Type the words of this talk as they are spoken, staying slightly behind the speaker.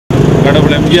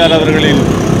கடவுள் எம்ஜிஆர் அவர்களின்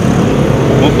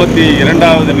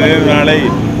 32வது நினைவு நாளை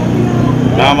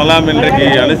நாமெல்லாம் இன்றைக்கு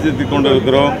அனுசரித்துக்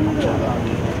கொண்டிருக்கிறோம்.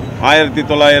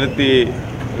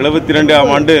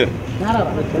 1972ஆம் ஆண்டு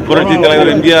புரட்சித்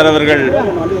தலைவர் எம்ஜிஆர் அவர்கள்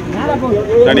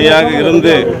தனியாக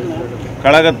இருந்து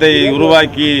கழகத்தை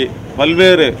உருவாக்கி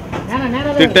பல்வேறு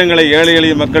திட்டங்களை ஏழை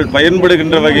எளிய மக்கள்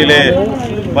பயன்படுகின்ற வகையிலே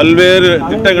பல்வேறு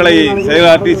திட்டங்களை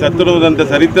செயலாற்றி சத்துணவு தந்த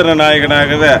சரித்திர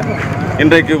நாயகனாக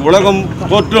இன்றைக்கு உலகம்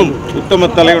போற்றும் உத்தம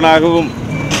தலைவனாகவும்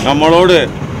நம்மளோடு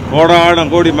கோடான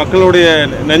கோடி மக்களுடைய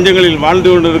நெஞ்சங்களில் வாழ்ந்து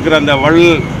கொண்டிருக்கிற அந்த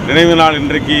வள்ளல் நினைவு நாள்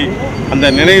இன்றைக்கு. அந்த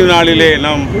நினைவு நாளிலே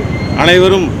நாம்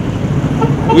அனைவரும்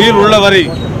உயிர் உள்ளவரை,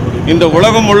 இந்த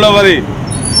உலகம் உள்ளவரை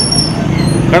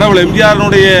கடவுள்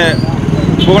எம்ஜிஆருடைய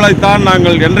புகழைத்தான்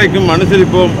நாங்கள் என்றைக்கும்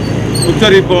அனுசரிப்போம்,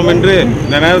 உச்சரிப்போம் என்று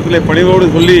இந்த நேரத்தில் பணிவோடு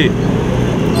சொல்லி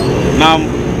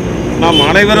நாம்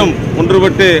அனைவரும்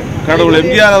ஒன்றுபட்டு கடவுள்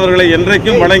எம்ஜிஆர் அவர்களை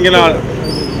என்றைக்கும் வணங்கினால்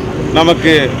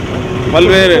நமக்கு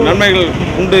பல்வேறு நன்மைகள்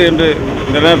உண்டு என்று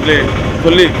இந்த நேரத்தில்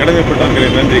சொல்லி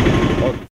கடமைப்பட்டிருக்கிறேன். நன்றி.